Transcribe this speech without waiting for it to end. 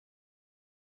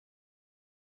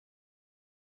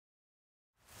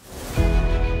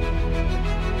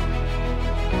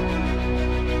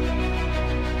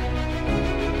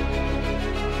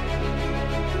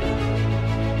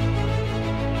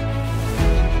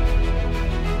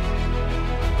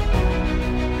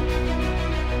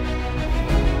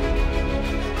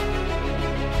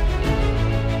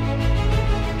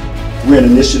We're an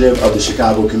initiative of the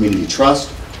Chicago Community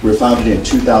Trust. We were founded in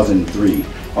 2003.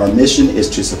 Our mission is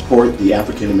to support the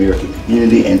African American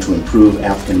community and to improve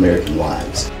African American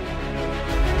lives.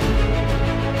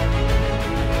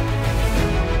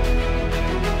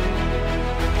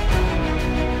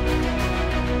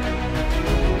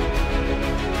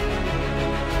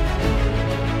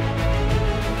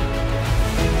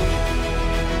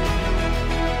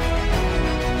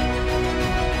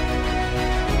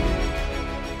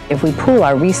 If we pool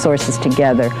our resources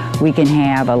together, we can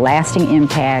have a lasting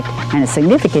impact and a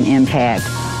significant impact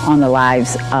on the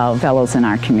lives of fellows in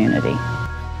our community.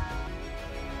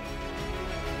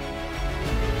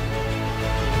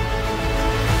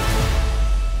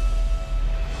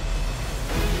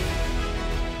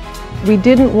 We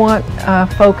didn't want a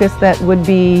focus that would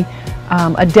be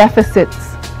a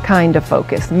deficits kind of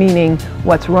focus, meaning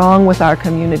what's wrong with our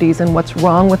communities and what's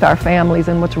wrong with our families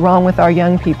and what's wrong with our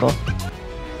young people.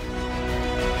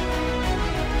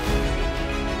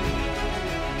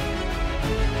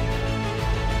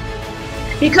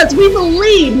 Because we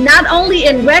believe not only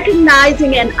in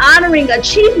recognizing and honoring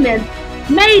achievements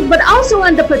made, but also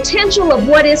in the potential of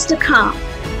what is to come.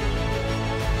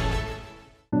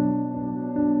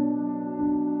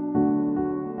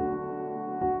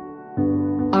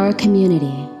 Our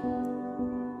community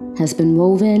has been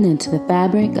woven into the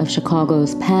fabric of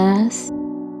Chicago's past,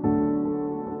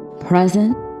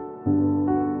 present,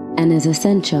 and is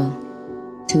essential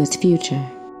to its future.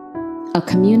 A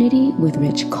community with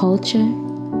rich culture,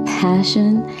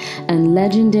 passion, and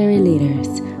legendary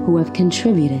leaders who have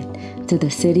contributed to the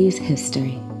city's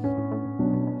history.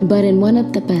 But in one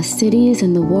of the best cities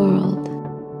in the world,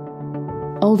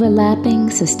 overlapping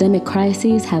systemic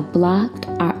crises have blocked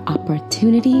our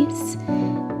opportunities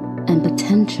and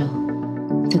potential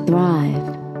to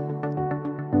thrive.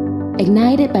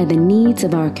 Ignited by the needs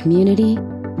of our community,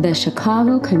 the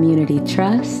Chicago Community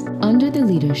Trust, under the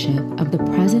leadership of the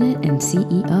President and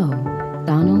CEO,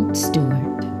 Donald Stewart,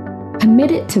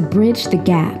 committed to bridge the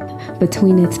gap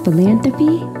between its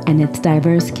philanthropy and its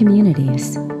diverse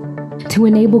communities, to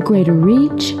enable greater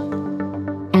reach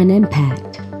and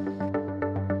impact.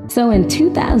 So in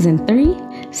 2003,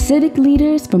 civic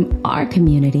leaders from our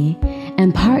community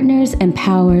and partners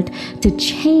empowered to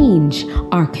change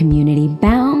our community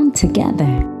bound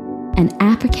together, an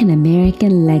African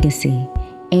American Legacy,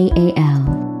 AAL,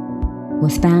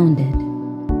 was founded.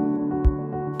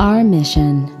 Our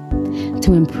mission: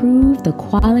 to improve the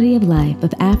quality of life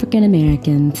of African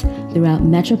Americans throughout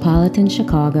metropolitan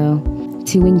Chicago,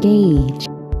 to engage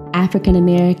African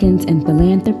Americans in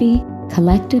philanthropy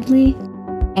collectively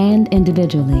and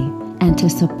individually, and to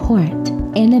support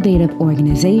innovative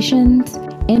organizations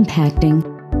impacting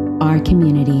our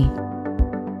community.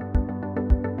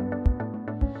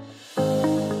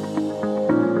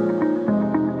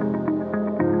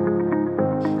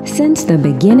 Since the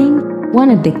beginning, one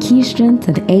of the key strengths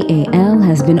of AAL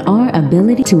has been our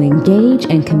ability to engage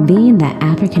and convene the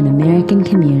African American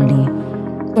community.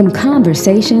 From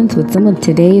conversations with some of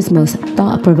today's most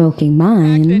thought-provoking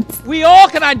minds, we all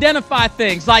can identify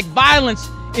things like violence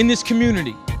in this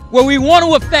community where we want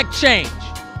to affect change,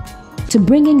 to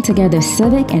bringing together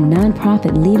civic and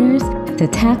nonprofit leaders to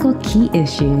tackle key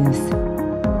issues,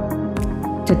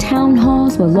 to town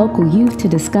halls with local youth to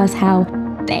discuss how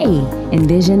they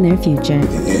envision their future.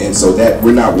 And so that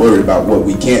we're not worried about what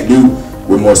we can't do,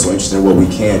 we're more so interested in what we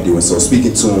can do. And so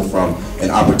speaking to them from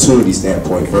an opportunity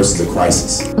standpoint versus a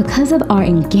crisis. Because of our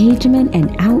engagement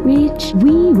and outreach,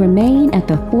 we remain at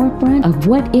the forefront of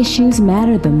what issues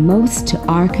matter the most to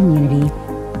our community.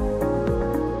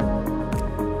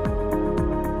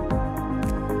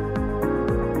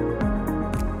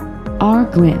 Our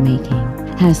grant making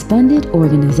has funded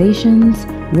organizations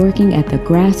working at the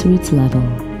grassroots level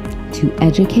to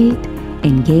educate,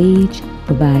 engage,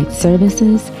 provide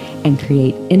services, and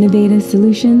create innovative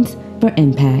solutions for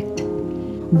impact.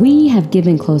 We have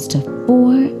given close to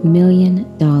 $4 million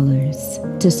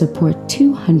to support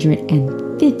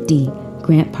 250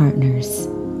 grant partners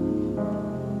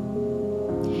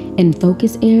in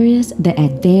focus areas that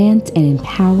advance and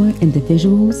empower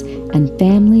individuals and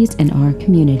families in our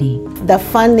community. The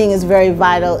funding is very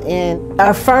vital in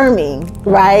affirming,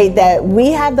 right, that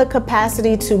we have the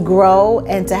capacity to grow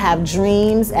and to have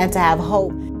dreams and to have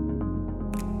hope.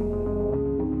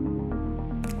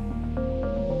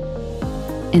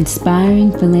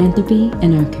 Inspiring philanthropy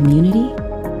in our community,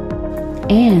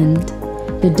 and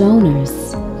the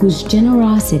donors whose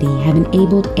generosity have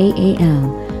enabled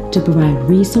AAL to provide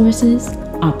resources,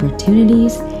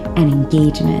 opportunities, and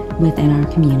engagement within our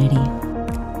community.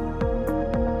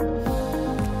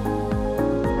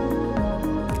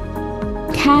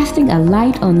 casting a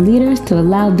light on leaders to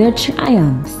allow their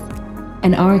triumphs,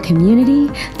 and our community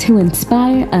to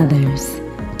inspire others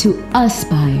to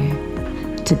aspire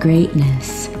to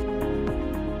greatness.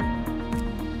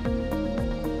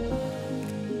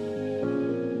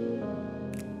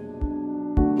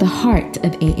 The heart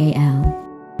of AAL,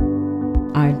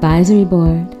 our advisory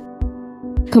board,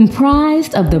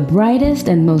 comprised of the brightest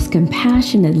and most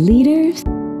compassionate leaders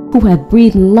who have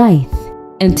breathed life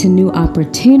into new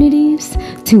opportunities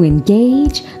to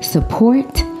engage,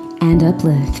 support, and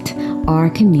uplift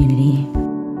our community.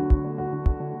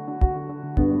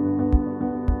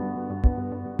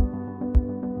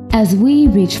 As we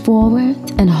reach forward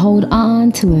and hold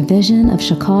on to a vision of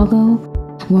Chicago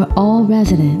where all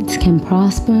residents can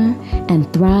prosper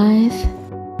and thrive,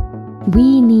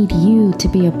 we need you to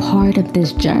be a part of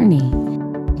this journey,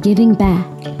 giving back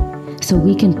so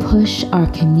we can push our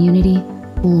community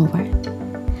forward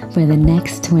for the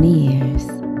next 20 years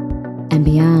and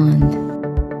beyond.